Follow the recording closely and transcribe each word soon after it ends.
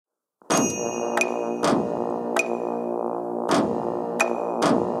Stone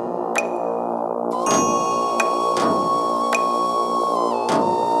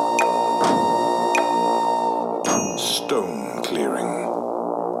Clearing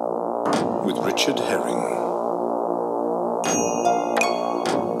with Richard Herring.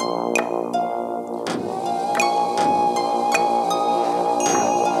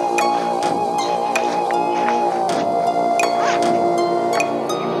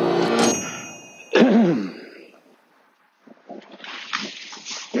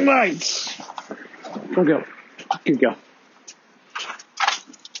 Right. Good go. Good go.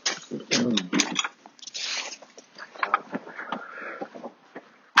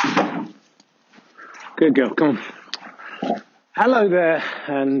 Good girl, come on. Hello there,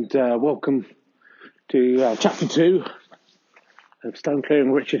 and welcome to Chapter 2 of Stone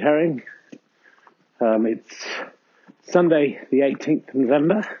Clearing with Richard Herring. It's Sunday, the 18th of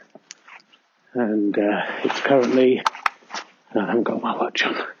November, and it's currently, I haven't got my watch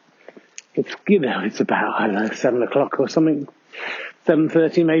on. It's about, I don't know, 7 o'clock or something,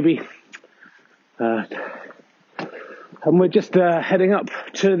 7:30 maybe. And we're just heading up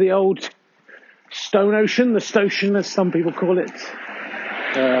to the old Stone Ocean, the Stocean as some people call it.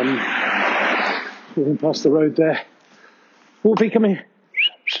 Walking past the road there. Wolfie, come here.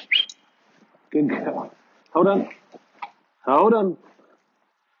 Good girl. Hold on.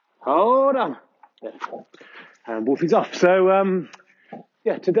 There. And Wolfie's off. So,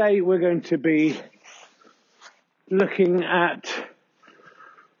 today we're going to be looking at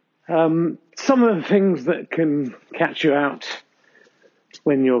some of the things that can catch you out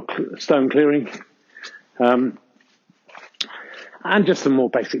when you're stone clearing, and just some more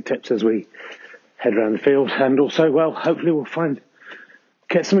basic tips as we head around the field. And also, well, hopefully we'll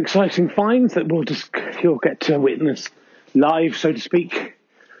get some exciting finds that you'll get to witness live, so to speak.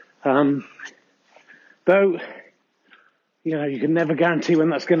 Though, you can never guarantee when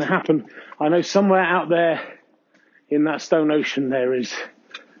that's going to happen. I know somewhere out there in that Stone Ocean there is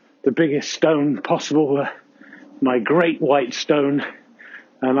the biggest stone possible, my great white stone,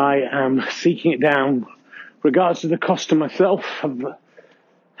 and I am seeking it down. Regards to the cost to myself, I've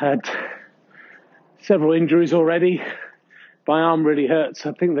had several injuries already. My arm really hurts.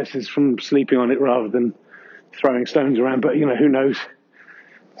 I think this is from sleeping on it rather than throwing stones around, but who knows.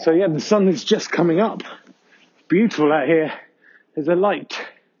 So the sun is just coming up. It's beautiful out here. There's a light,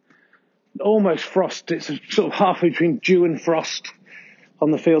 almost frost. It's sort of halfway between dew and frost on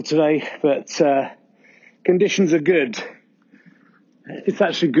the field today, but conditions are good. It's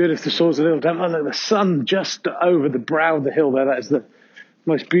actually good if the soil's a little damp. Oh, look, the sun just over the brow of the hill there. That is the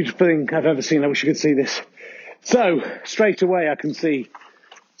most beautiful thing I've ever seen. I wish you could see this. So, straight away I can see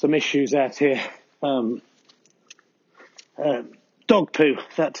some issues out here. Dog poo,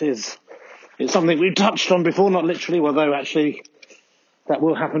 that is. It's something we've touched on before, not literally, although actually that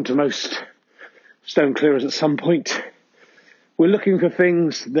will happen to most stone clearers at some point. We're looking for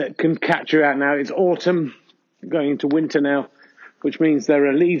things that can catch you out now. It's autumn, going into winter now, which means there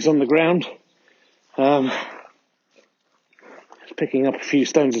are leaves on the ground. Picking up a few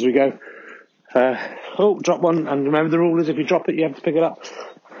stones as we go. Drop one, and remember the rule is if you drop it, you have to pick it up.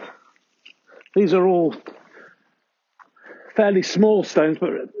 These are all fairly small stones, but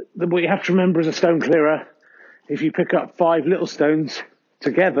what you have to remember as a stone clearer, if you pick up 5 little stones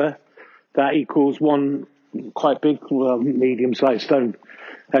together, that equals one quite big, medium-sized stone,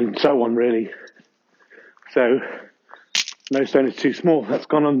 and so on, really. So no stone is too small. That's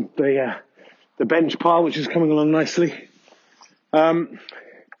gone on the bench pile, which is coming along nicely.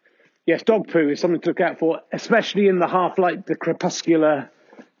 Yes, dog poo is something to look out for, especially in the half-light, the crepuscular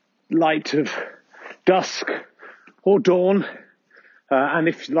light of dusk or dawn. And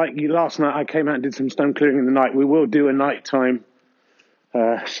if, like last night, I came out and did some stone clearing in the night, we will do a nighttime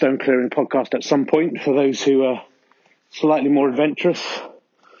stone clearing podcast at some point for those who are slightly more adventurous.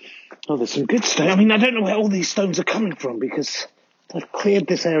 Oh, there's some good stone. I mean, I don't know where all these stones are coming from because I've cleared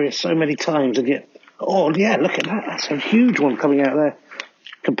this area so many times and yet, look at that. That's a huge one coming out there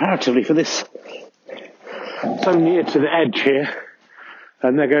comparatively for this. So near to the edge here.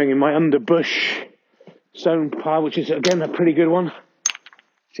 And they're going in my underbush stone pile, which is, again, a pretty good one.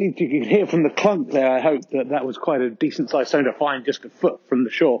 See, you can hear from the clunk there, I hope that was quite a decent-sized stone to find just a foot from the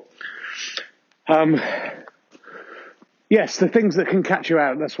shore. Yes, the things that can catch you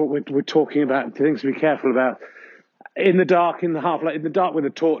out, that's what we're talking about, the things to be careful about. In the dark, in the half-light, in the dark with a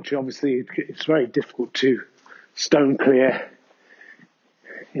torch, obviously, it's very difficult to stone clear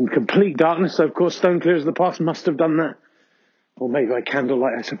in complete darkness. So, of course, stone clearers of the past must have done that. Or maybe by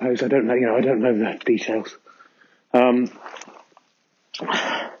candlelight, I suppose. I don't know, I don't know the details.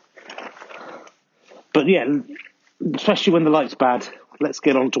 But yeah, especially when the light's bad. Let's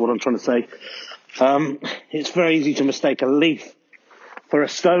get on to what I'm trying to say. It's very easy to mistake a leaf for a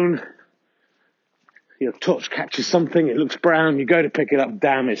stone. Your torch catches something, it looks brown, you go to pick it up,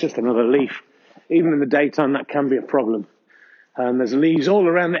 damn, it's just another leaf. Even in the daytime, that can be a problem. There's leaves all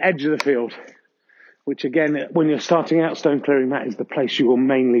around the edge of the field, which again, when you're starting out stone clearing, that is the place you will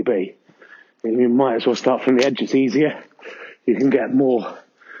mainly be. You might as well start from the edge, it's easier. You can get more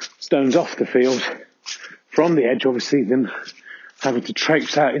stones off the field from the edge, obviously, than having to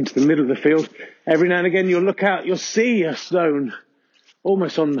traipse out into the middle of the field. Every now and again, you'll look out, you'll see a stone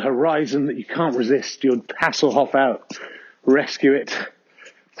almost on the horizon that you can't resist. You'll Hasselhoff out, rescue it.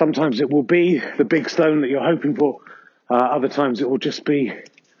 Sometimes it will be the big stone that you're hoping for. Other times it will just be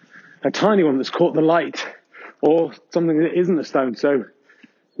a tiny one that's caught the light, or something that isn't a stone. So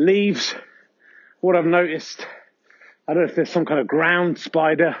leaves, what I've noticed, I don't know if there's some kind of ground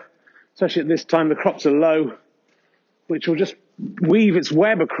spider, especially at this time, the crops are low, which will just weave its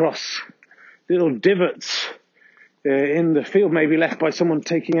web across little divots in the field, maybe left by someone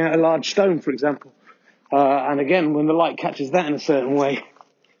taking out a large stone, for example. And again, when the light catches that in a certain way,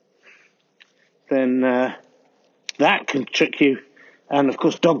 then that can trick you. And of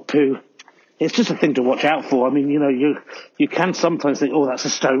course, dog poo, it's just a thing to watch out for. I mean, you can sometimes think, oh, that's a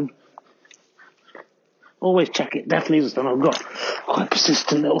stone. Always check it, definitely is a stone. I've got quite a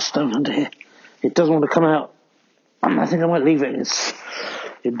persistent little stone under here. It doesn't want to come out. I think I might leave it.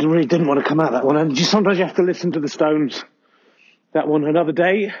 It really didn't want to come out, that one. And sometimes you have to listen to the stones. That one another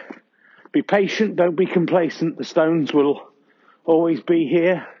day. Be patient, don't be complacent. The stones will always be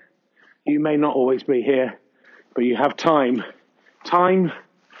here. You may not always be here, but you have time. Time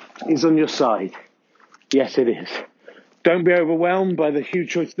is on your side. Yes, it is. Don't be overwhelmed by the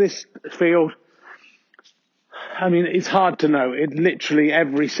huge choice. This field, I mean, it's hard to know. It literally,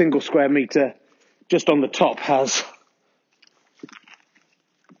 every single square metre just on the top has,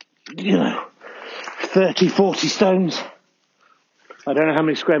 30, 40 stones. I don't know how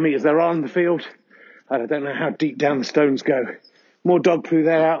many square metres there are in the field. I don't know how deep down the stones go. More dog poo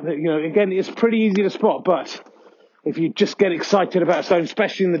there out there. Again, it's pretty easy to spot, but if you just get excited about a stone,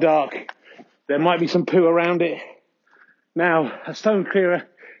 especially in the dark, there might be some poo around it. Now, a stone clearer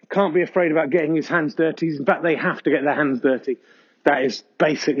can't be afraid about getting his hands dirty. In fact, they have to get their hands dirty. That is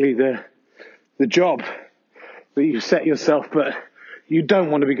basically the job that you set yourself, but you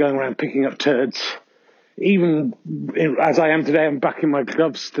don't want to be going around picking up turds. Even as I am today, I'm back in my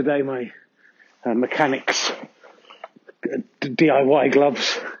gloves today, my mechanics DIY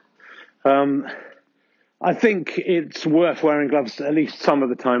gloves. I think it's worth wearing gloves at least some of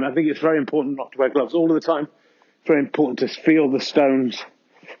the time. I think it's very important not to wear gloves all of the time. It's very important to feel the stones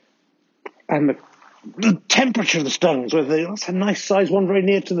and the temperature of the stones. Whether that's a nice size one very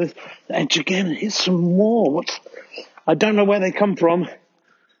near to the edge again. Here's some more. I don't know where they come from,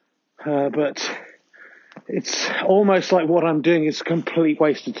 but it's almost like what I'm doing is a complete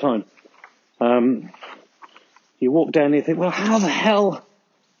waste of time. You walk down here and think, well, how the hell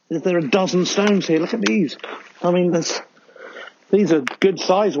is there a dozen stones here? Look at these. I mean, these are good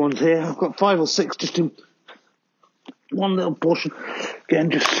size ones here. I've got 5 or 6 just in one little portion. Again,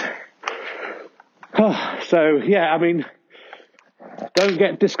 just... So, yeah, I mean, don't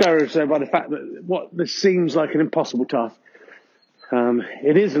get discouraged though by the fact that what this seems like an impossible task.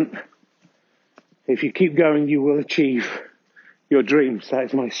 It isn't. If you keep going, you will achieve your dreams. That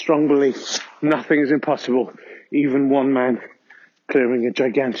is my strong belief. Nothing is impossible. Even one man clearing a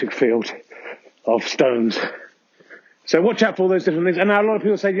gigantic field of stones. So watch out for all those different things. And now a lot of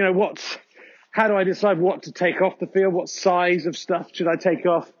people say, how do I decide what to take off the field? What size of stuff should I take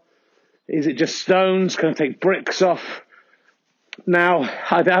off? Is it just stones? Can I take bricks off? Now,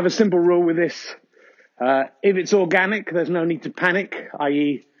 I have a simple rule with this. If it's organic, there's no need to panic,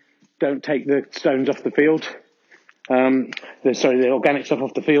 i.e. don't take the stones off the field. The organic stuff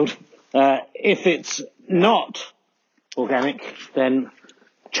off the field. If it's not organic, then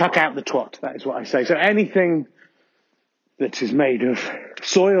chuck out the twat. That is what I say. So anything that is made of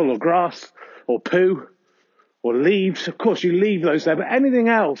soil or grass or poo or leaves, of course you leave those there, but anything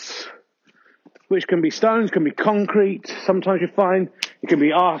else, which can be stones, can be concrete, sometimes you find, it can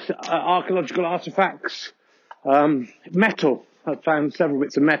be archaeological artifacts, metal. I've found several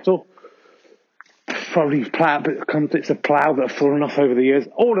bits of metal. Probably bits of plough that have fallen off over the years.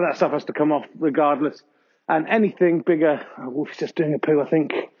 All of that stuff has to come off regardless. And anything bigger, Wolfie's just doing a poo, I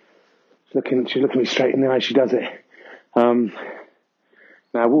think. She's looking me straight in the eye, she does it.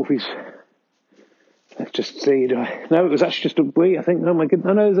 Now Wolfie's, let's just see, no, it was actually just a wee, I think. Oh my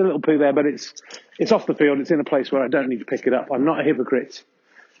goodness, no, there's a little poo there, but it's off the field, it's in a place where I don't need to pick it up. I'm not a hypocrite.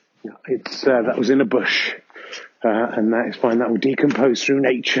 It's that was in a bush, and that is fine. That will decompose through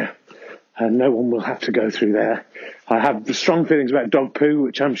nature, and no one will have to go through there. I have the strong feelings about dog poo,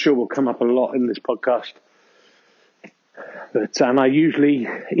 which I'm sure will come up a lot in this podcast. But I usually,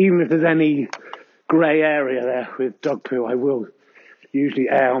 even if there's any grey area there with dog poo, I will usually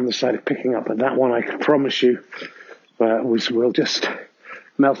err on the side of picking up. But that one, I can promise you, will just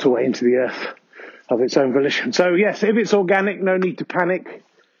melt away into the earth of its own volition. So yes, if it's organic, no need to panic.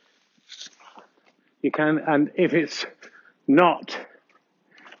 You can, and if it's not,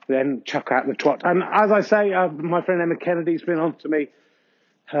 then chuck out the twat. And as I say, my friend Emma Kennedy's been on to me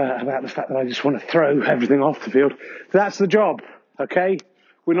about the fact that I just want to throw everything off the field. That's the job, okay?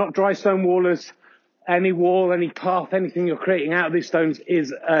 We're not dry stone wallers. Any wall, any path, anything you're creating out of these stones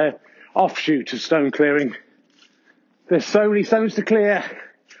is an offshoot of stone clearing. There's so many stones to clear,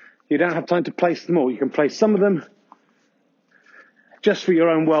 you don't have time to place them all. You can place some of them just for your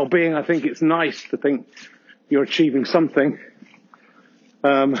own well-being. I think it's nice to think you're achieving something.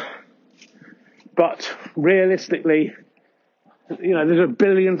 But realistically, there's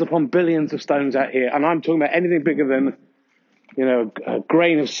billions upon billions of stones out here. And I'm talking about anything bigger than, a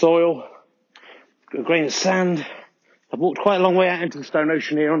grain of soil, a grain of sand. I've walked quite a long way out into the Stone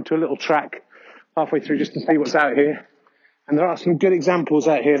Ocean here onto a little track halfway through just to see what's out here. And there are some good examples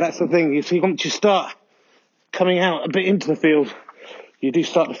out here. That's the thing. You see, once you start coming out a bit into the field, you do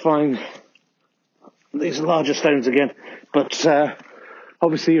start to find these larger stones again. But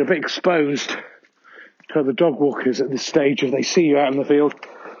obviously you're a bit exposed to other dog walkers at this stage. If they see you out in the field,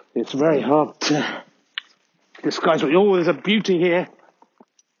 it's very hard to disguise what there's a beauty here.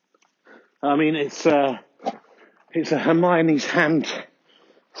 I mean, it's a Hermione's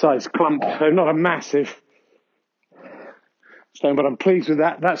hand-sized clump, so not a massive stone, but I'm pleased with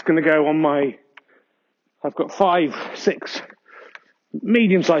that. That's going to go on I've got 5, 6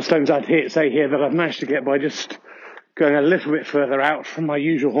 medium-sized stones I'd say here that I've managed to get by just going a little bit further out from my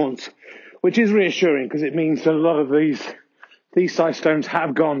usual haunts, which is reassuring because it means that a lot of these size stones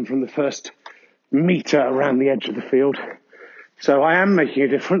have gone from the first metre around the edge of the field. So I am making a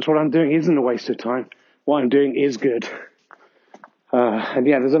difference. What I'm doing isn't a waste of time. What I'm doing is good. And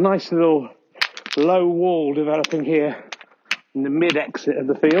yeah, there's a nice little low wall developing here in the mid-exit of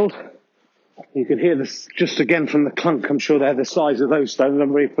the field. You can hear this just again from the clunk. I'm sure they're the size of those stones.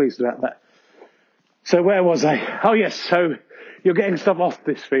 I'm very pleased about that. So where was I? Oh yes, so you're getting stuff off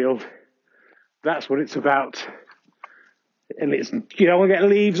this field. That's what it's about. And you don't want to get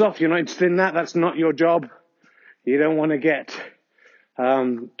leaves off. You're not interested in that. That's not your job. You don't want to get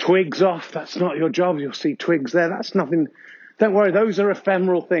twigs off. That's not your job. You'll see twigs there. That's nothing. Don't worry. Those are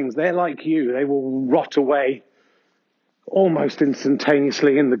ephemeral things. They're like you. They will rot away almost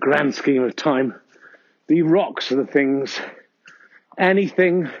instantaneously in the grand scheme of time. The rocks are the things.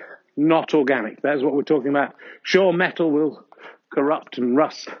 Anything not organic. That's what we're talking about. Sure, metal will corrupt and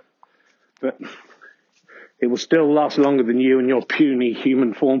rust, but it will still last longer than you in your puny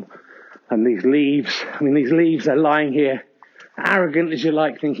human form. And these leaves, they're lying here, arrogant as you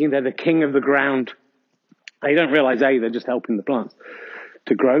like, thinking they're the king of the ground. They don't realise, A, they're just helping the plants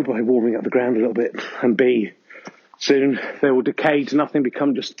to grow by warming up the ground a little bit, and B, soon they will decay to nothing,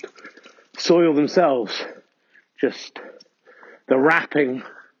 become just soil themselves, just the wrapping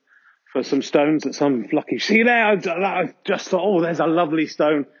for some stones that some lucky... See there, I just thought, there's a lovely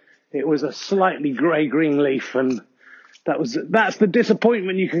stone. It was a slightly grey-green leaf, and that's the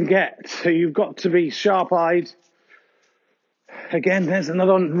disappointment you can get. So you've got to be sharp-eyed. Again, there's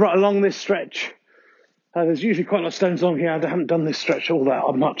another one right along this stretch. There's usually quite a lot of stones on here. I haven't done this stretch all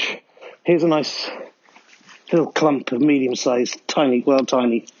that much. Here's a nice little clump of medium-sized, tiny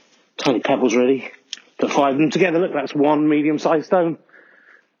pebbles, really. Put 5 of them together. Look, that's one medium-sized stone.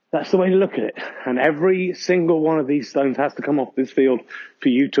 That's the way to look at it. And every single one of these stones has to come off this field for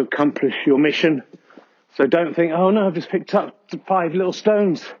you to accomplish your mission. So don't think, oh no, I've just picked up 5 little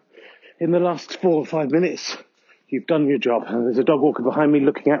stones in the last 4 or 5 minutes. You've done your job. And there's a dog walker behind me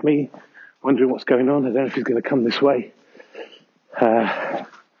looking at me, wondering what's going on. I don't know if he's going to come this way. Come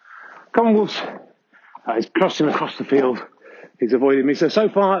on, Wolves. He's crossing across the field. He's avoiding me. So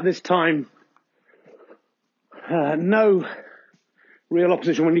far at this time, no real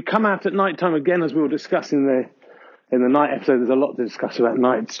opposition. When you come out at night time, again, as we were discussing in the night episode, there's a lot to discuss about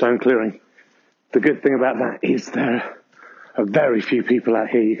night stone clearing. The good thing about that is there are very few people out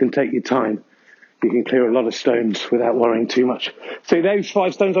here. You can take your time. You can clear a lot of stones without worrying too much. So those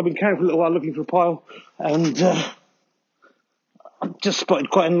 5 stones I've been carrying for a little while looking for a pile, and I've just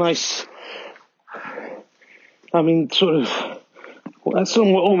spotted quite a nice, that's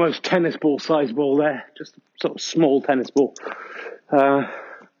almost tennis ball size ball there, just a sort of small tennis ball.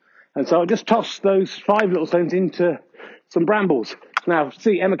 And so I just tossed those 5 little stones into some brambles. Now,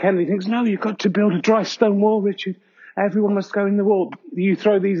 see, Emma Kennedy thinks, no, you've got to build a dry stone wall, Richard. Everyone must go in the wall. You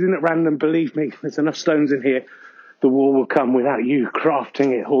throw these in at random, believe me, there's enough stones in here. The wall will come without you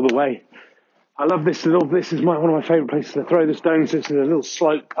crafting it all the way. I love this this is one of my favourite places to throw the stones. This is a little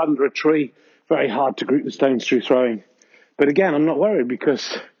slope under a tree. Very hard to group the stones through throwing. But again, I'm not worried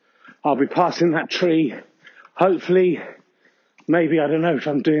because I'll be passing that tree, hopefully, maybe, I don't know, if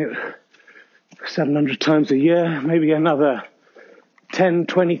I'm doing it 700 times a year, maybe another 10,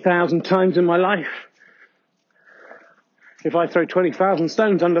 20,000 times in my life. If I throw 20,000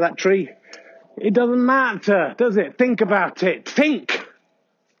 stones under that tree, it doesn't matter, does it? Think about it. Think!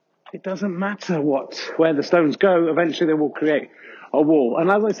 It doesn't matter where the stones go. Eventually they will create a wall.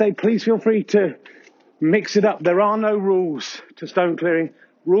 And as I say, please feel free to mix it up. There are no rules to stone clearing.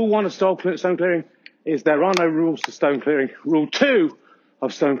 Rule 1 of stone clearing is there are no rules to stone clearing. Rule 2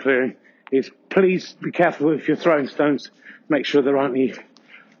 of stone clearing is please be careful if you're throwing stones. Make sure there aren't any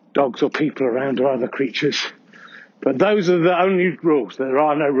dogs or people around or other creatures. But those are the only rules. There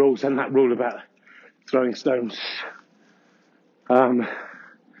are no rules in that rule about throwing stones.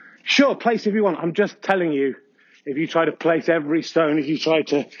 Sure, place if you want. I'm just telling you, if you try to place every stone, if you try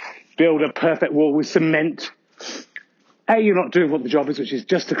to build a perfect wall with cement, A, you're not doing what the job is, which is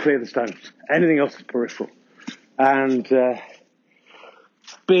just to clear the stones. Anything else is peripheral. And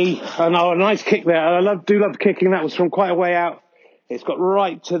B, a nice kick there. I do love kicking. That was from quite a way out. It's got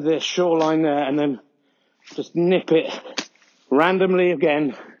right to the shoreline there, and then just nip it randomly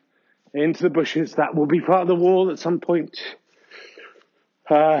again into the bushes. That will be part of the wall at some point.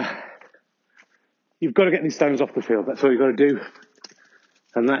 You've got to get these stones off the field. That's all you've got to do.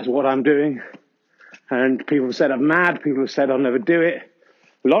 And that's what I'm doing. And people have said I'm mad. People have said I'll never do it.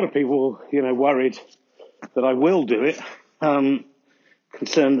 A lot of people, worried that I will do it.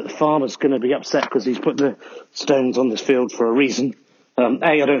 Concerned that the farmer's going to be upset because he's put the stones on this field for a reason. A,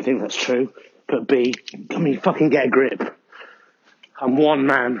 I don't think that's true. But B, fucking get a grip. I'm one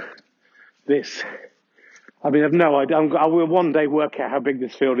man. I've no idea. I will one day work out how big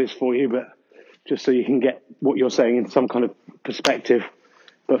this field is for you, but just so you can get what you're saying in some kind of perspective.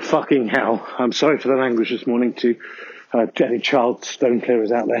 But fucking hell, I'm sorry for the language this morning to any child stone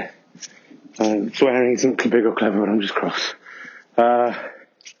clearers out there. Swearing isn't big or clever, but I'm just cross. The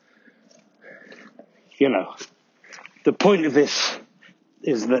point of this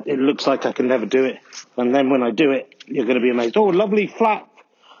is that it looks like I can never do it. And then when I do it, you're going to be amazed. Oh, lovely flat.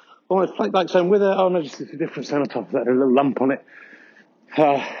 Almost like stone with it. Oh no, just a different stone on top of that, a little lump on it.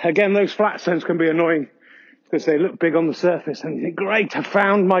 Again, those flat stones can be annoying because they look big on the surface. And you think, great, I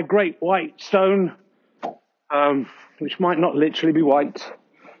found my great white stone, which might not literally be white.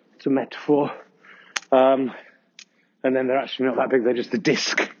 It's a metaphor. And then they're actually not that big. They're just a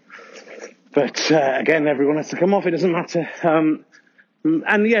disc. But again, everyone has to come off. It doesn't matter.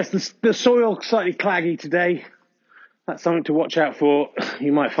 And yes, the soil slightly claggy today. That's something to watch out for.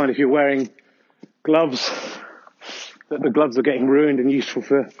 You might find if you're wearing gloves that the gloves are getting ruined and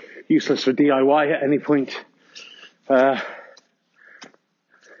useless for DIY at any point. But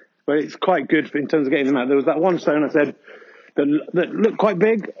it's quite good in terms of getting them out. There was that one stone I said that looked quite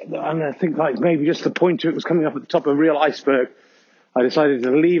big, and I think like maybe just the point to it was coming up at the top of a real iceberg. I decided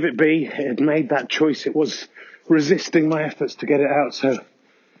to leave it be. It had made that choice. It was resisting my efforts to get it out, so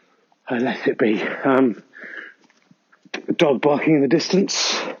I let it be. Dog barking in the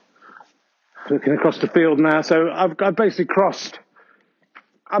distance. Looking across the field now. So I've basically crossed.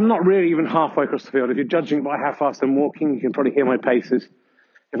 I'm not really even halfway across the field. If you're judging by how fast I'm walking, you can probably hear my paces.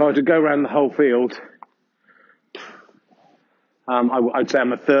 If I were to go around the whole field, I'd say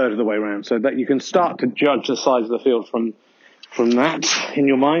I'm a third of the way around. So that you can start to judge the size of the field from that in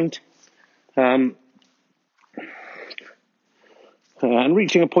your mind. And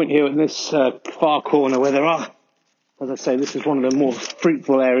reaching a point here in this far corner where there are, as I say, this is one of the more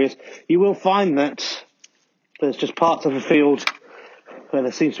fruitful areas. You will find that there's just parts of the field where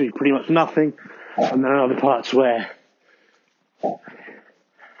there seems to be pretty much nothing, and there are other parts where,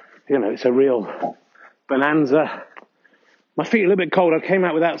 it's a real bonanza. My feet are a little bit cold. I came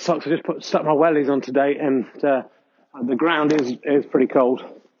out without socks. I just stuck my wellies on today, and the ground is pretty cold.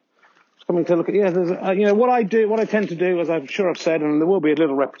 Just coming to look at, there's, what I tend to do, as I'm sure I've said, and there will be a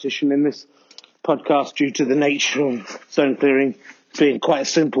little repetition in this podcast due to the nature of stone clearing being quite a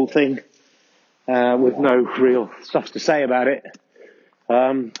simple thing with no real stuff to say about it.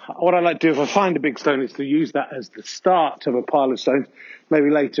 What I like to do if I find a big stone is to use that as the start of a pile of stones.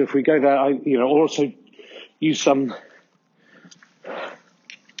 Maybe later if we go there, I also use some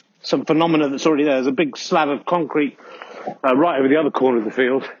phenomena that's already there. There's a big slab of concrete right over the other corner of the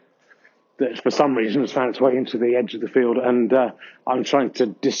field. that for some reason has found its way into the edge of the field, and I'm trying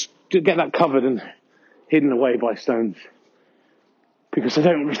to get that covered and hidden away by stones, because I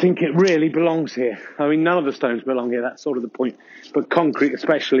don't think it really belongs here. I mean, none of the stones belong here, that's sort of the point. But concrete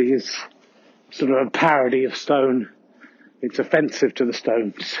especially is sort of a parody of stone. It's offensive to the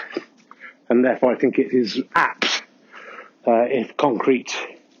stones. And therefore I think it is apt if concrete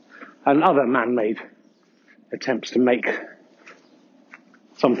and other man-made attempts to make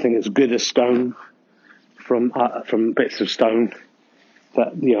something as good as stone from bits of stone,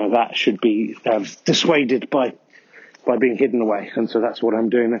 that that should be dissuaded by being hidden away. And so that's what I'm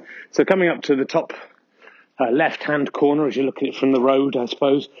doing there. So coming up to the top left-hand corner, as you look at it from the road, I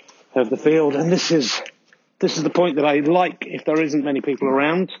suppose, of the field, and this is the point that I like if there isn't many people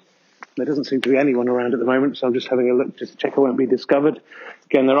around. There doesn't seem to be anyone around at the moment, so I'm just having a look just to check I won't be discovered.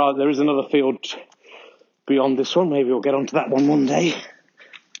 Again, there is another field beyond this one. Maybe we'll get onto that one day.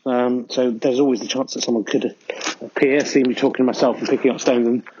 So there's always the chance that someone could appear, see me talking to myself and picking up stones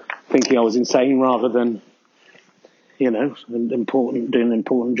and thinking I was insane, rather than, doing an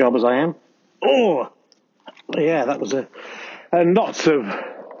important job as I am. Oh, yeah, that was and lots of,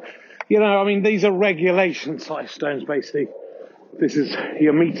 these are regulation-sized stones, basically. This is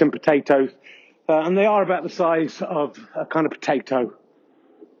your meat and potatoes, and they are about the size of a kind of potato.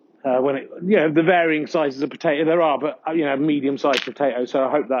 The varying sizes of potato there are, but medium-sized potato. So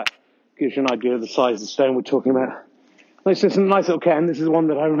I hope that gives you an idea of the size of the stone we're talking about. It's just a nice little cairn. This is one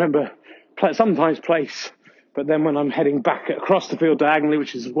that I remember sometimes place, but then when I'm heading back across the field diagonally,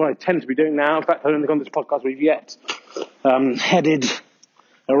 which is what I tend to be doing now. In fact, I don't think on this podcast we've yet headed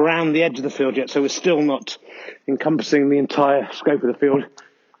around the edge of the field yet, so we're still not encompassing the entire scope of the field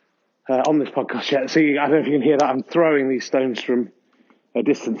on this podcast yet. See, I don't know if you can hear that. I'm throwing these stones from a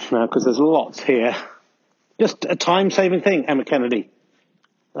distance now because there's lots here. Just a time-saving thing, Emma Kennedy.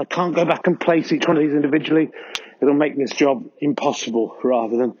 I can't go back and place each one of these individually. It'll make this job impossible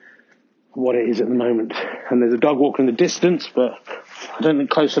rather than what it is at the moment. And there's a dog walking in the distance, but I don't think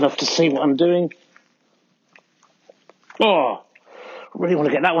close enough to see what I'm doing. Oh, I really want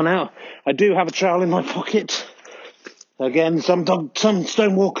to get that one out. I do have a trowel in my pocket. Again, some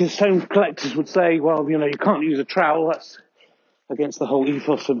stone walkers, stone collectors would say, well, you can't use a trowel. That's against the whole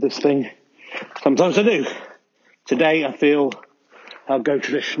ethos of this thing. Sometimes I do. Today I feel I'll go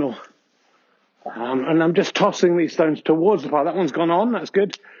traditional. And I'm just tossing these stones towards the path. That one's gone on, that's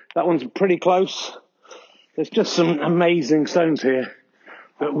good. That one's pretty close. There's just some amazing stones here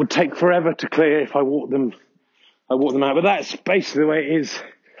that would take forever to clear if I walk them out. But that's basically the way it is.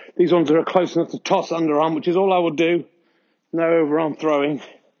 These ones are close enough to toss underarm, which is all I will do. No overarm throwing.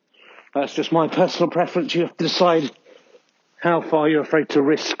 That's just my personal preference. You have to decide how far you're afraid to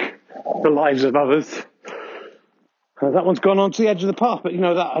risk the lives of others. That one's gone on to the edge of the path, but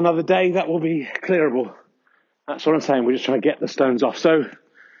that another day that will be clearable. That's what I'm saying. We're just trying to get the stones off. So,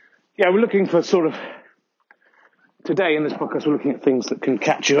 yeah, we're looking for today in this podcast, we're looking at things that can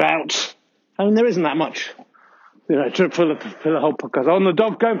catch you out. I mean, there isn't that much, to fill the whole podcast. On the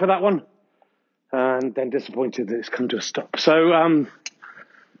dog, going for that one, and then disappointed that it's come to a stop. So,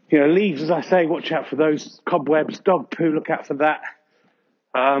 leaves, as I say, watch out for those. Cobwebs, dog poo, look out for that.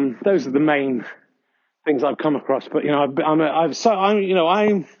 Those are the main things I've come across. But I'm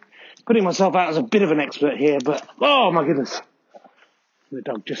putting myself out as a bit of an expert here. But oh my goodness, the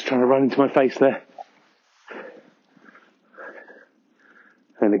dog just trying to run into my face there.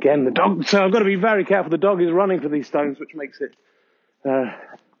 And again, the dog. So I've got to be very careful. The dog is running for these stones, which makes it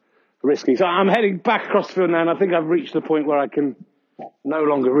risky. So I'm heading back across the field now, and I think I've reached the point where I can no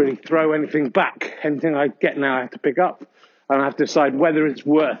longer really throw anything back. Anything I get now I have to pick up, and I have to decide whether it's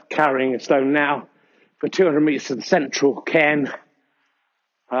worth carrying a stone now for 200 metres to the central cairn,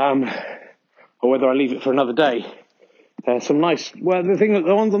 or whether I leave it for another day.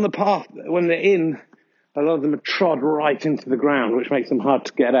 The ones on the path, when they're in, a lot of them are trod right into the ground, which makes them hard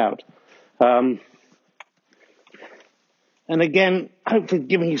to get out. And again, hopefully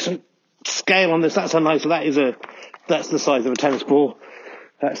giving you some scale on this. That's the size of a tennis ball.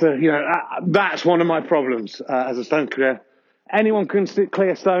 That's one of my problems as a stone clearer. Anyone can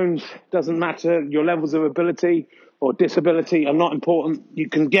clear stones. Doesn't matter your levels of ability or disability are not important.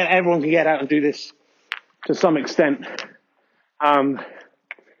 Everyone can get out and do this to some extent.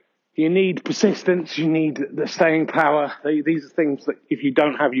 You need persistence. You need the staying power. These are things that if you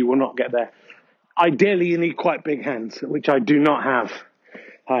don't have, you will not get there. Ideally, you need quite big hands, which I do not have.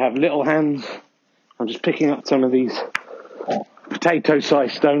 I have little hands. I'm just picking up some of these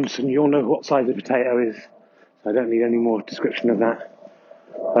potato-sized stones, and you all know what size a potato is. I don't need any more description of that.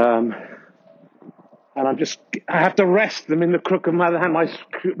 And I have to rest them in the crook of my other hand.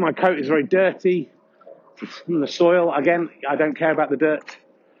 My coat is very dirty from the soil. Again, I don't care about the dirt.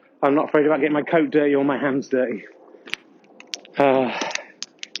 I'm not afraid about getting my coat dirty or my hands dirty.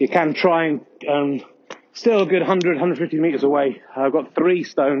 You can try and still a good 100, 150 meters away. I've got 3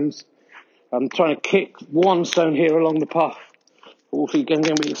 stones. I'm trying to kick 1 stone here along the path. Also, again,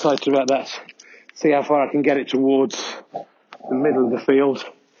 going to be excited about that. See how far I can get it towards the middle of the field.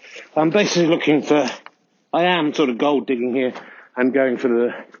 I'm basically looking for, I am sort of gold digging here and going for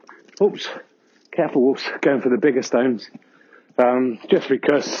going for the bigger stones. Just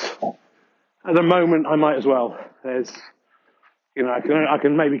because at the moment I might as well. I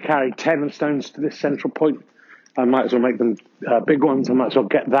can maybe carry 10 stones to this central point. I might as well make them big ones. I might as well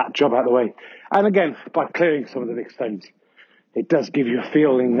get that job out of the way. And again, by clearing some of the big stones, it does give you a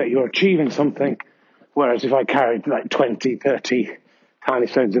feeling that you're achieving something. Whereas if I carried like 20, 30 tiny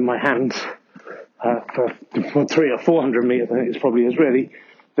stones in my hands for 300 or 400 meters, I think it's probably is really,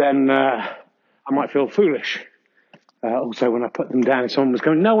 then I might feel foolish. Also, when I put them down, if someone was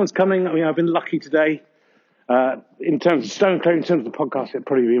coming, no one's coming. I mean, I've been lucky today. In terms of stone clearing, in terms of the podcast, it'd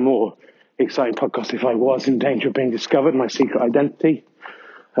probably be more exciting podcast if I was in danger of being discovered, my secret identity.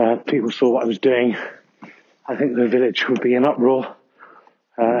 People saw what I was doing. I think the village would be in uproar,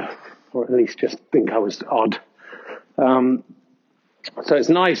 or at least just think I was odd. So it's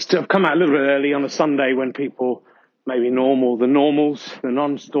nice to have come out a little bit early on a Sunday when people, maybe the normals, the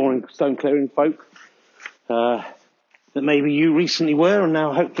non-stone clearing folk, that maybe you recently were, and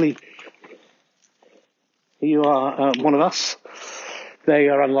now hopefully you are one of us. They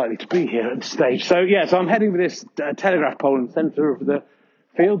are unlikely to be here at this stage. So I'm heading for this telegraph pole in the centre of the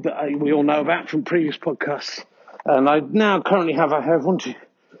field that we all know about from previous podcasts. And I now currently have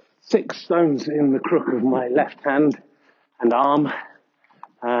 6 stones in the crook of my left hand and arm,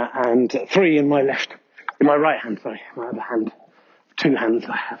 and 3 in my right hand, my other hand. 2 hands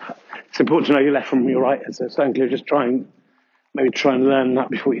I have. It's important to know your left from your right as a stone clearer. Just try and learn that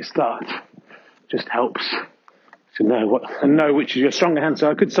before you start. Just helps to know which is your stronger hand. So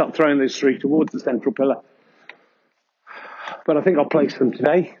I could start throwing those 3 towards the central pillar, but I think I'll place them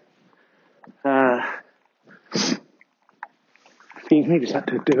today. Excuse me, just had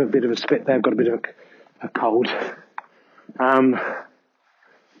to do a bit of a spit there. I've got a bit of a cold.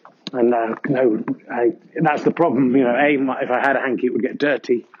 That's the problem. A, if I had a hanky, it would get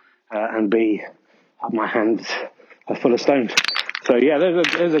dirty, and B, my hands are full of stones. So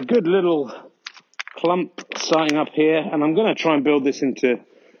there's a good little clump starting up here, and I'm going to try and build this into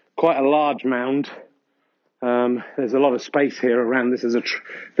quite a large mound. There's a lot of space here around this. There's a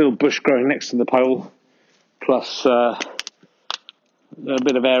little bush growing next to the pole, plus a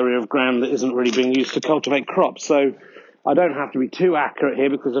bit of area of ground that isn't really being used to cultivate crops. So I don't have to be too accurate here,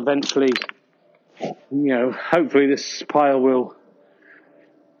 because eventually, hopefully this pile will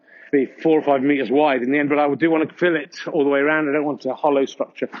be 4 or 5 meters wide in the end, but I do want to fill it all the way around. I don't want a hollow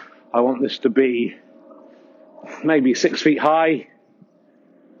structure. I want this to be maybe 6 feet high.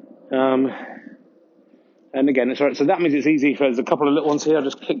 And again, it's all right. So that means it's easy. There's a couple of little ones here. I'll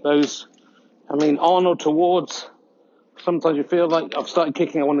just kick those, on or towards. Sometimes you feel like I've started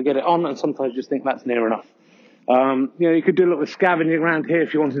kicking, I want to get it on, and sometimes you just think that's near enough. You could do a little bit of scavenging around here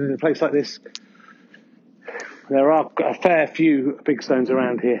if you wanted in a place like this. There are a fair few big stones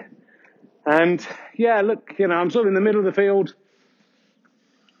around here. And look, I'm sort of in the middle of the field.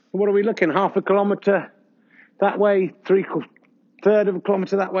 What are we looking? Half a kilometre that way, 3/3 of a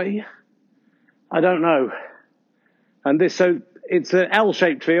kilometre that way? I don't know. And so it's an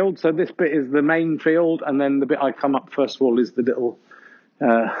L-shaped field. So this bit is the main field, and then the bit I come up first of all is the little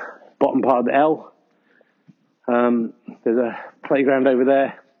bottom part of the L. There's a playground over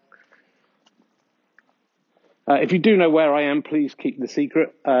there. If you do know where I am, please keep the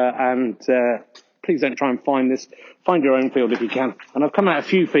secret, and please don't try and find this. Find your own field if you can. And I've come out a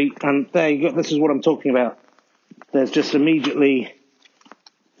few feet, and there you go. This is what I'm talking about. There's just immediately,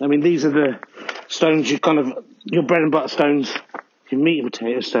 these are the stones, your bread and butter stones, your meat and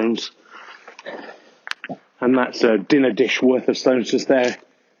potato stones. And that's a dinner dish worth of stones just there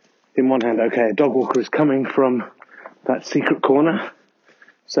in one hand. Okay, a dog walker is coming from that secret corner.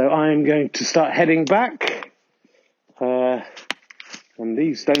 So I'm going to start heading back. And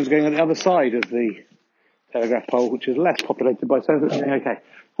these stones are going on the other side of the telegraph pole, which is less populated by stones. Okay,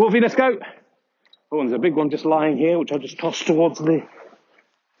 Wolfie, let's go. Oh, and there's a big one just lying here, which I'll just toss towards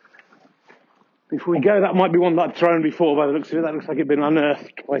before we go. That might be one that I've thrown before by the looks of it. That looks like it'd been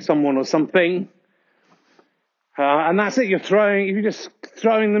unearthed by someone or something. And that's it. If you're just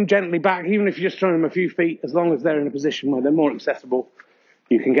throwing them gently back, even if you're just throwing them a few feet, as long as they're in a position where they're more accessible,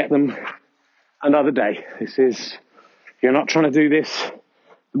 you can get them another day. You're not trying to do this.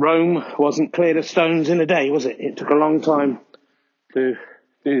 Rome wasn't cleared of stones in a day, was it? It took a long time to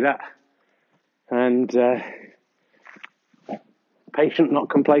do that. And patient, not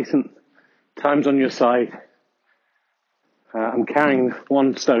complacent. Time's on your side. I'm carrying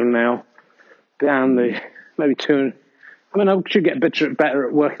one stone now down maybe two. I mean, I should get better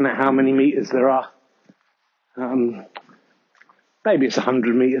at working out how many meters there are. Maybe it's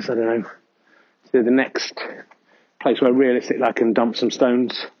 100 meters, I don't know, to the next place where realistically I can dump some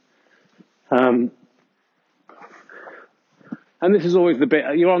stones. And this is always the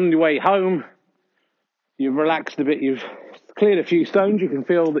bit, you're on your way home, you've relaxed a bit, you've cleared a few stones, you can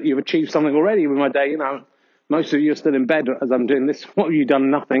feel that you've achieved something already with my day. Most of you are still in bed as I'm doing this. What have you done?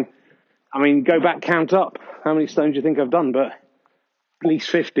 Nothing. I mean, go back, count up how many stones you think I've done, but at least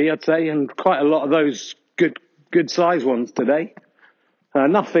 50, I'd say, and quite a lot of those good size ones today.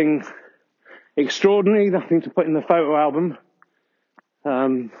 Nothing extraordinary, nothing to put in the photo album,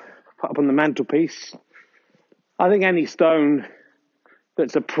 put up on the mantelpiece. I think any stone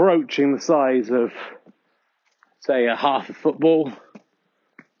that's approaching the size of, say, a half a football,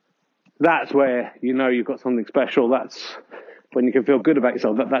 that's where you know you've got something special. That's when you can feel good about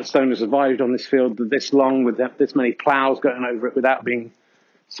yourself, that stone has survived on this field this long with this many ploughs going over it without being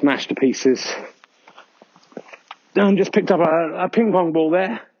smashed to pieces. And just picked up a ping pong ball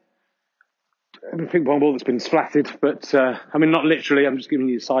there. A ping pong ball that's been splattered, but I mean, not literally, I'm just giving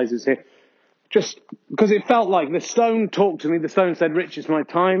you sizes here. Just because it felt like the stone talked to me. The stone said, Rich, it's my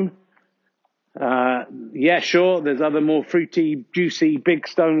time. Yeah, sure, there's other more fruity, juicy, big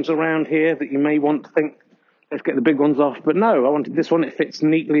stones around here that you may want to think, let's get the big ones off. But no, I wanted this one. It fits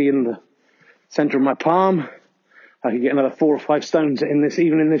neatly in the center of my palm. I could get another 4 or 5 stones in this,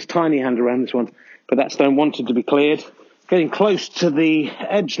 even in this tiny hand around this one. But that stone wanted to be cleared. Getting close to the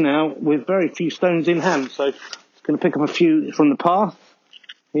edge now with very few stones in hand. So just going to pick up a few from the path.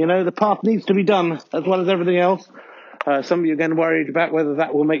 You know, the path needs to be done as well as everything else. Some of you are getting worried about whether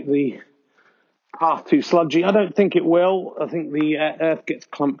that will make the path too sludgy. I don't think it will. I think the earth gets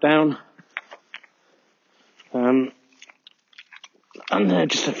clumped down. And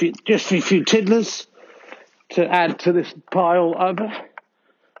just a few tiddlers to add to this pile. I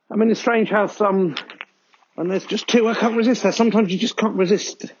mean, it's strange how and there's just 2 I can't resist. Sometimes you just can't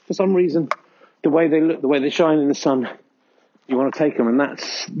resist for some reason. The way they look, the way they shine in the sun. You want to take them, and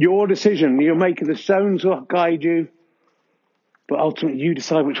that's your decision. You make the stones will guide you, but ultimately you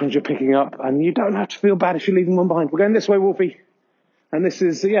decide which ones you're picking up, and you don't have to feel bad if you're leaving one behind. We're going this way, Wolfie. And this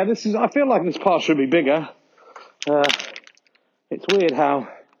is, I feel like this path should be bigger. It's weird how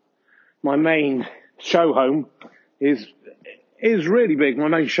my main show home is really big. My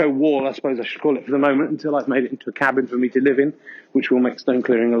main show wall, I suppose I should call it for the moment, until I've made it into a cabin for me to live in, which will make stone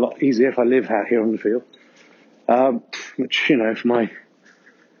clearing a lot easier if I live out here on the field. Which, if my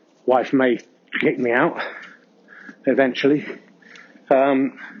wife may kick me out eventually. I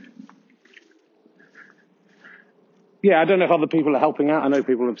don't know if other people are helping out. I know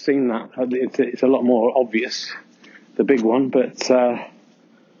people have seen that. It's a lot more obvious, the big one, but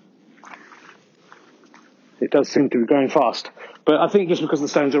it does seem to be growing fast. But I think just because the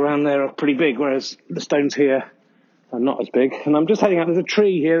stones around there are pretty big, whereas the stones here are not as big. And I'm just heading out. There's a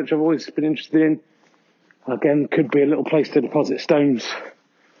tree here, which I've always been interested in. Again, could be a little place to deposit stones.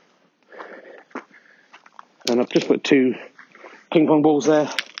 And I've just put 2 ping pong balls there.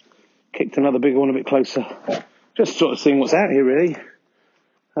 Kicked another bigger one a bit closer. Just sort of seeing what's out here, really.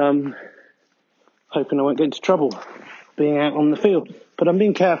 Hoping I won't get into trouble being out on the field. But I'm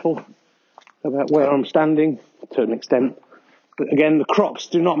being careful about where I'm standing to an extent. But again, the crops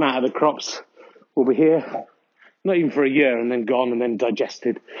do not matter. The crops will be here, not even for a year, and then gone and then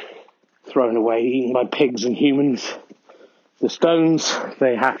digested, thrown away, eaten by pigs and humans. The stones,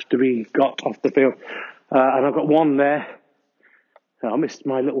 they have to be got off the field. And I've got one there. I missed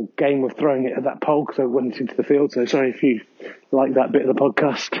my little game of throwing it at that pole because I went into the field. So sorry if you like that bit of the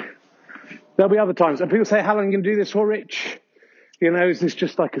podcast. There'll be other times. And people say, how long are you going to do this for, Rich? Is this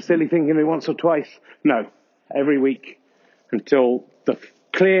just like a silly thing, once or twice? No, every week until the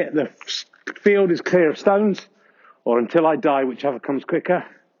field is clear of stones, or until I die, whichever comes quicker.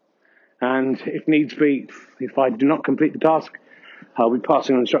 And if needs be, if I do not complete the task, I'll be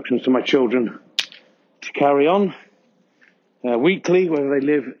passing on instructions to my children to carry on. Weekly, whether they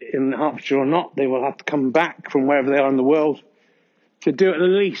live in Hertfordshire or not, they will have to come back from wherever they are in the world to do at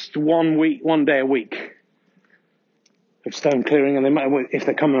least 1 day a week of stone clearing. And they might, if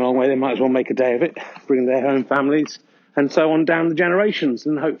they're coming a long way, they might as well make a day of it, bring their home families, and so on down the generations.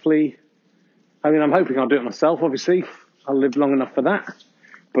 And hopefully, I'm hoping I'll do it myself, obviously. I'll live long enough for that.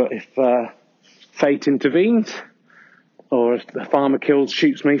 But if fate intervenes, or if the farmer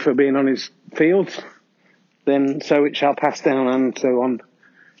shoots me for being on his fields, then so it shall pass down, and so on.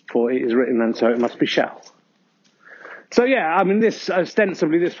 For it is written, and so it must be shall. So yeah, I mean, this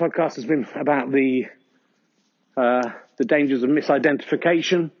podcast has been about the dangers of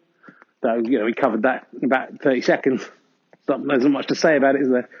misidentification. Though, we covered that in about 30 seconds. There isn't much to say about it, is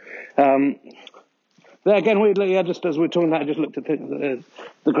there? There again, weirdly, just as we were talking about, I just looked at the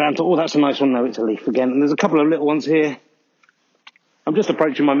ground. Thought, that's a nice one. No, it's a leaf again. And there's a couple of little ones here. I'm just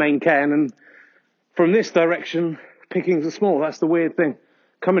approaching my main cairn, and from this direction, pickings are small. That's the weird thing.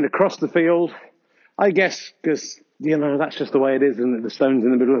 Coming across the field, I guess, because, that's just the way it is, and the stones in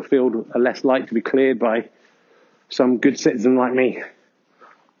the middle of the field are less likely to be cleared by some good citizen like me.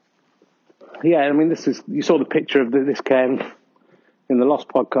 Yeah, I mean, you saw the picture of this cairn in the Lost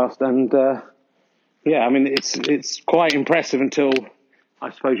podcast, and yeah, I mean, it's quite impressive until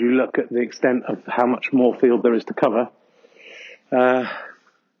I suppose you look at the extent of how much more field there is to cover. But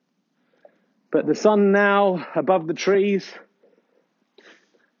the sun now above the trees,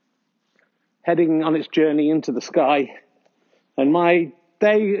 heading on its journey into the sky, and my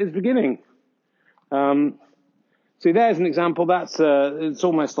day is beginning. See, there's an example. It's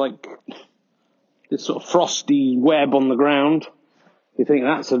almost like this sort of frosty web on the ground. You think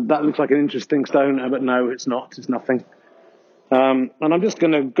that looks like an interesting stone, but no, it's not. It's nothing. And I'm just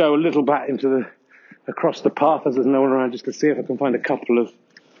going to go a little back across the path as there's no one around, just to see if I can find a couple of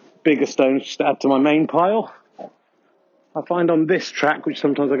bigger stones to add to my main pile. I find on this track, which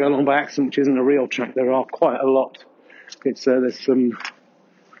sometimes I go along by accident, which isn't a real track, there are quite a lot. There's some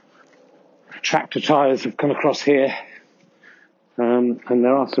tractor tyres have come across here, and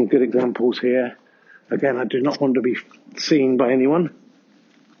there are some good examples here. Again, I do not want to be seen by anyone,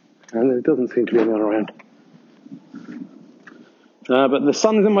 and there doesn't seem to be anyone around. But the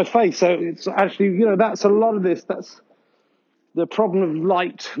sun's in my face, so it's actually, that's a lot of this. That's the problem of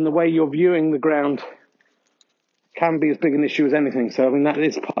light, and the way you're viewing the ground can be as big an issue as anything. So, I mean, that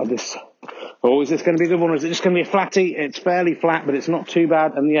is part of this. Oh, is this going to be a good one, or is it just going to be a flatty? It's fairly flat, but it's not too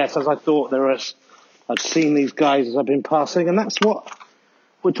bad. And yes, as I thought, I'd seen these guys as I've been passing, and that's what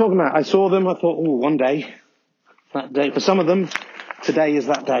we're talking about. I saw them, I thought, one day, that day. For some of them, today is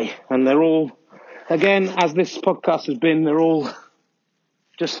that day. And they're all, again, as this podcast has been, they're all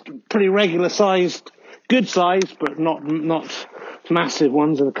just pretty regular sized, good size, but not massive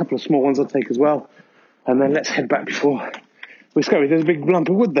ones, and a couple of small ones I'll take as well. And then let's head back before we go. There's a big lump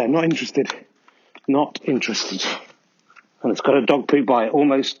of wood there. Not interested. Not interested. And it's got a dog poop by it,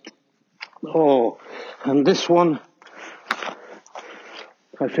 almost. Oh, and this one,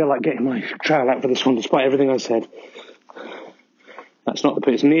 I feel like getting my trowel out for this one, despite everything I said. That's not the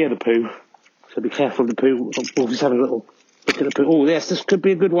poo. It's near the poo. So be careful of the poo. We'll just have a little look at the poo. Oh, yes, this could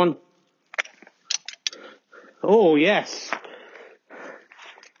be a good one. Oh, yes.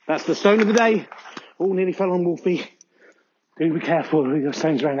 That's the stone of the day. Oh, nearly fell on Wolfie. Do be careful with your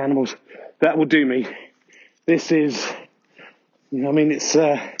stones around animals. That will do me. This is, it's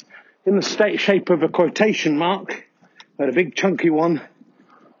in the shape of a quotation mark, but a big chunky one.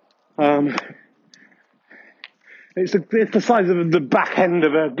 It's the size of the back end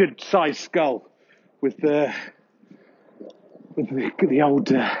of a good sized skull, with the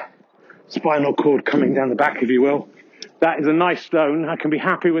old spinal cord coming down the back, if you will. That is a nice stone. I can be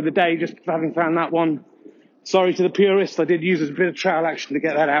happy with the day just having found that one. Sorry to the purists, I did use a bit of trowel action to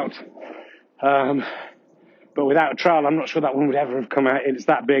get that out. But without a trowel, I'm not sure that one would ever have come out. It's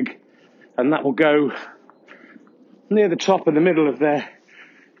that big. And that will go near the top of the middle of there,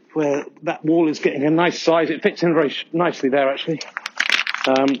 where that wall is getting a nice size. It fits in very nicely there, actually.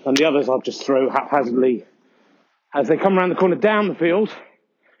 And the others I'll just throw haphazardly as they come around the corner down the field.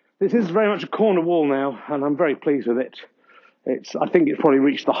 This is very much a corner wall now, and I'm very pleased with it. I think it's probably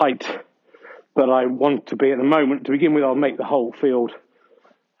reached the height that I want to be at the moment. To begin with, I'll make the whole field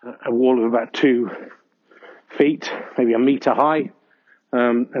a wall of about 2 feet, maybe a metre high.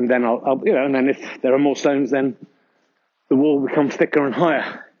 And then and then if there are more stones, then the wall becomes thicker and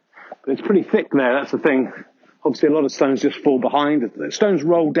higher. But it's pretty thick there, that's the thing. Obviously, a lot of stones just fall behind. The stones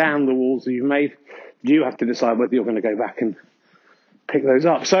roll down the walls that you've made. You have to decide whether you're going to go back and pick those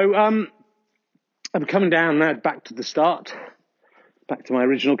up. So I'm coming down now, back to the start, back to my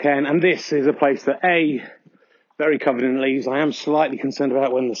original cairn. And this is a place that, very covered in leaves. I am slightly concerned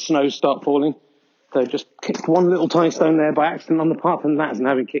about when the snows start falling. So just kicked one little tiny stone there by accident on the path, and that has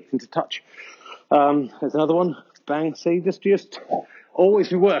now been kicked into touch. There's another one. Bang. See, just always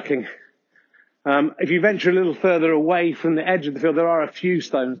be working. If you venture a little further away from the edge of the field, there are a few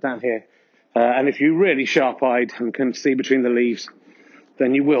stones down here. And if you're really sharp-eyed and can see between the leaves,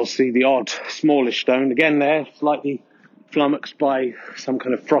 then you will see the odd smallish stone. Again there, slightly flummoxed by some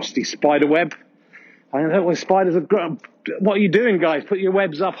kind of frosty spider web. I don't know why spiders are... What are you doing, guys? Put your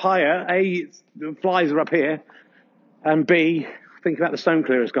webs up higher. A, the flies are up here. And B, think about the stone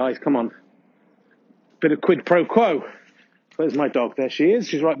clearers, guys. Come on. Bit of quid pro quo. Where's my dog? There she is.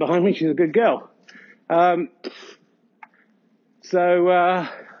 She's right behind me. She's a good girl. Sorry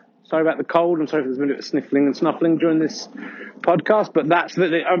about the cold. I'm sorry if there's been a bit of sniffling and snuffling during this podcast. But that's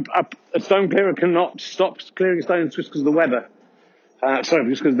a stone clearer cannot stop clearing stones just because of the weather.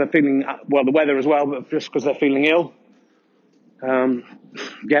 Just because they're feeling, well, the weather as well, but just because they're feeling ill.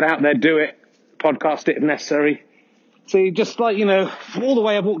 Get out there, do it. Podcast it if necessary. See, just like, all the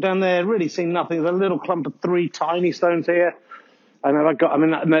way I've walked down there, really seen nothing. There's a little clump of 3 tiny stones here.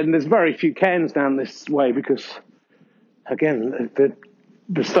 And there's very few cairns down this way because, again,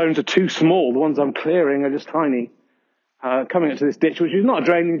 the stones are too small. The ones I'm clearing are just tiny. Coming up to this ditch, which is not a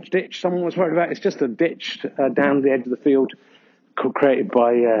drainage ditch, someone was worried about. It's just a ditch down the edge of the field created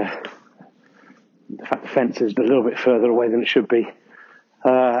by the fact the fence is a little bit further away than it should be.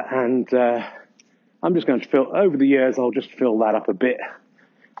 I'm just going to fill, over the years, I'll just fill that up a bit.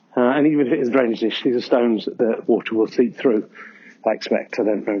 And even if it is a drainage ditch, these are stones that the water will seep through, I expect. I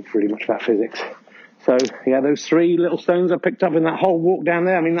don't know really much about physics. So, yeah, those 3 little stones I picked up in that whole walk down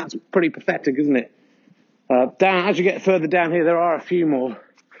there, I mean, that's pretty pathetic, isn't it? As you get further down here, there are a few more.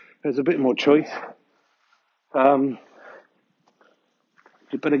 There's a bit more choice.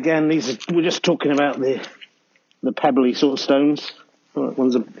 But again, we're just talking about the pebbly sort of stones.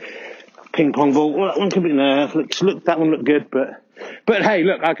 One's a ping pong ball. Well, that one could be that one looked good, but hey,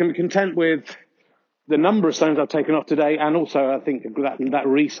 look, I can be content with the number of stones I've taken off today, and also I think that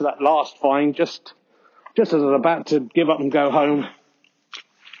Reese, that last find, just as I was about to give up and go home,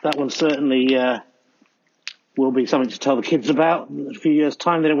 that one certainly will be something to tell the kids about in a few years'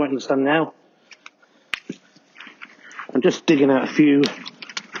 time. They don't understand now. I'm just digging out a few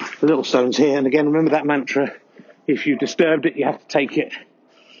little stones here, and again, remember that mantra: if you disturbed it, you have to take it,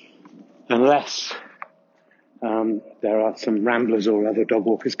 unless there are some ramblers or other dog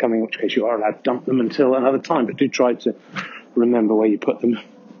walkers coming, in which case you are allowed to dump them until another time, but do try to remember where you put them.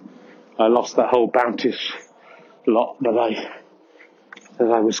 I lost that whole Bounties lot that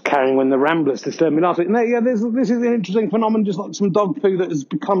I was carrying when the ramblers disturbed me last week. No, yeah, this is an interesting phenomenon, just like some dog poo that has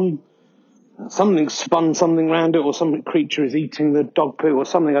become something spun something around it, or some creature is eating the dog poo or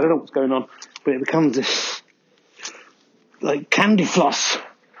something. I don't know what's going on, but it becomes this like candy floss,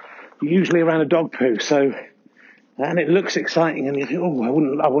 usually around a dog poo. So, and it looks exciting, and you think, oh,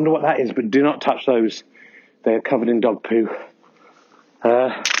 I wonder what that is. But do not touch those; they're covered in dog poo.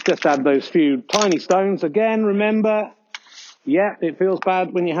 Just add those few tiny stones again. Remember, yeah, it feels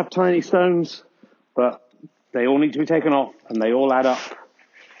bad when you have tiny stones, but they all need to be taken off, and they all add up.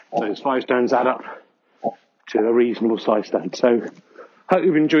 Those 5 stones add up to a reasonable size stone. So, hope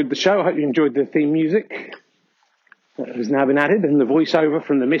you've enjoyed the show. I hope you enjoyed the theme music that has now been added, and the voiceover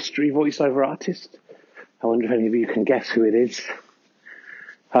from the mystery voiceover artist. I wonder if any of you can guess who it is.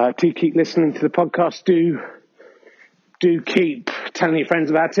 Do keep listening to the podcast. Do keep telling your friends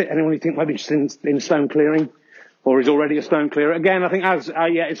about it. Anyone you think might be interested in stone clearing or is already a stone clearer. Again, I think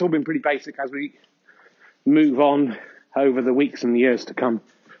it's all been pretty basic as we move on over the weeks and the years to come.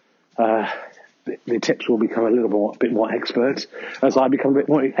 The tips will become a bit more expert as I become a bit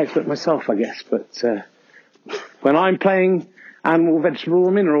more expert myself, I guess. But when I'm playing animal, vegetable,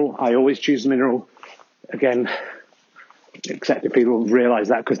 or mineral, I always choose the mineral. Again, except if people realise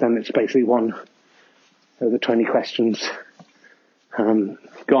that, because then it's basically one of the 20 questions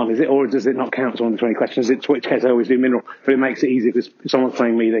gone, is it? Or does it not count as one of the 20 questions? In which case I always do mineral. But it makes it easy because if someone's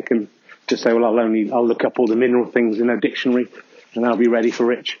playing me, they can just say, well, I'll look up all the mineral things in a dictionary and I'll be ready for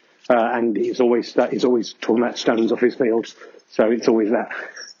Rich. And he's always talking about stones off his fields. So it's always that.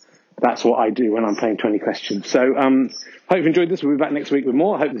 That's what I do when I'm playing 20 questions. So hope you've enjoyed this. We'll be back next week with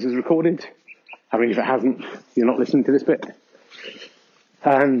more. I hope this is recorded. I mean, if it hasn't, you're not listening to this bit.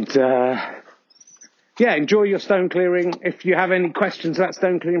 And enjoy your stone clearing. If you have any questions about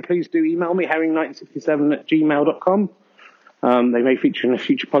stone clearing, please do email me, herring1967@gmail.com. They may feature in a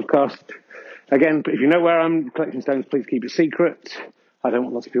future podcast. Again, if you know where I'm collecting stones, please keep it secret. I don't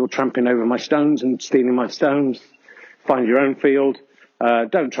want lots of people tramping over my stones and stealing my stones. Find your own field.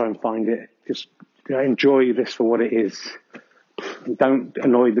 Don't try and find it. Just enjoy this for what it is. Don't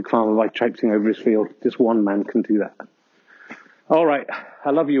annoy the farmer by traipsing over his field. Just one man can do that. All right.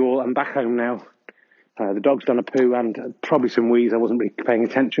 I love you all. I'm back home now. The dog's done a poo and probably some wheeze. I wasn't really paying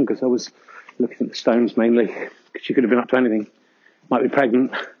attention because I was looking at the stones mainly. She could have been up to anything. Might be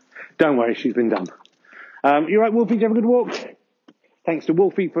pregnant. Don't worry, she's been done. You right, Wolfie? Did you have a good walk? Thanks to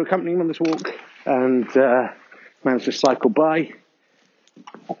Wolfie for accompanying him on this walk and managed to cycle by.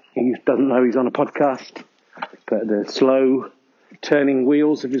 He doesn't know he's on a podcast, but the slow turning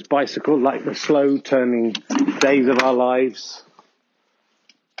wheels of his bicycle, like the slow turning days of our lives,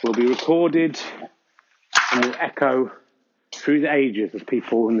 will be recorded and will echo through the ages as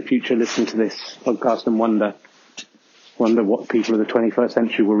people in the future listen to this podcast and wonder what people of the 21st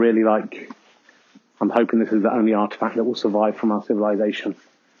century were really like. I'm hoping this is the only artifact that will survive from our civilization.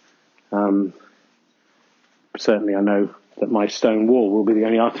 Certainly I know that my stone wall will be the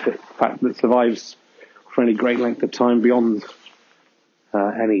only artifact that survives for any great length of time beyond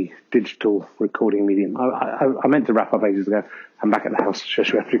any digital recording medium. I meant to wrap up ages ago. I'm back at the house.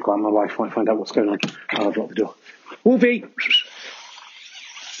 Shush, we have to be quiet. My wife might find out what's going on. I'll drop the door. Wolfie!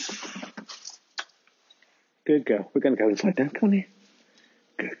 Good girl. We're going to go inside now. Come on here.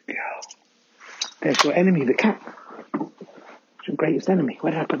 Good girl. There's your enemy, the cat. It's your greatest enemy.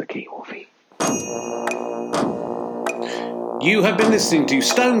 Where did I put the key, Wolfie? You have been listening to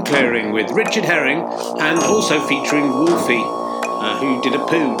Stone Clearing with Richard Herring and also featuring Wolfie, who did a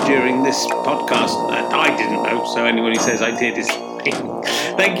poo during this podcast. I didn't know, so anyone who says I did is lying.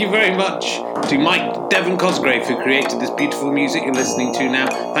 Thank you very much to Mike Devon Cosgrave, who created this beautiful music you're listening to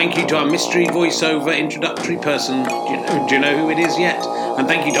now. Thank you to our mystery voiceover introductory person. Do you know who it is yet? And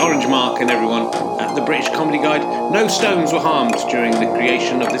thank you to Orange Mark and everyone at the British Comedy Guide. No stones were harmed during the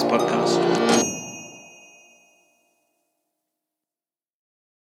creation of this podcast.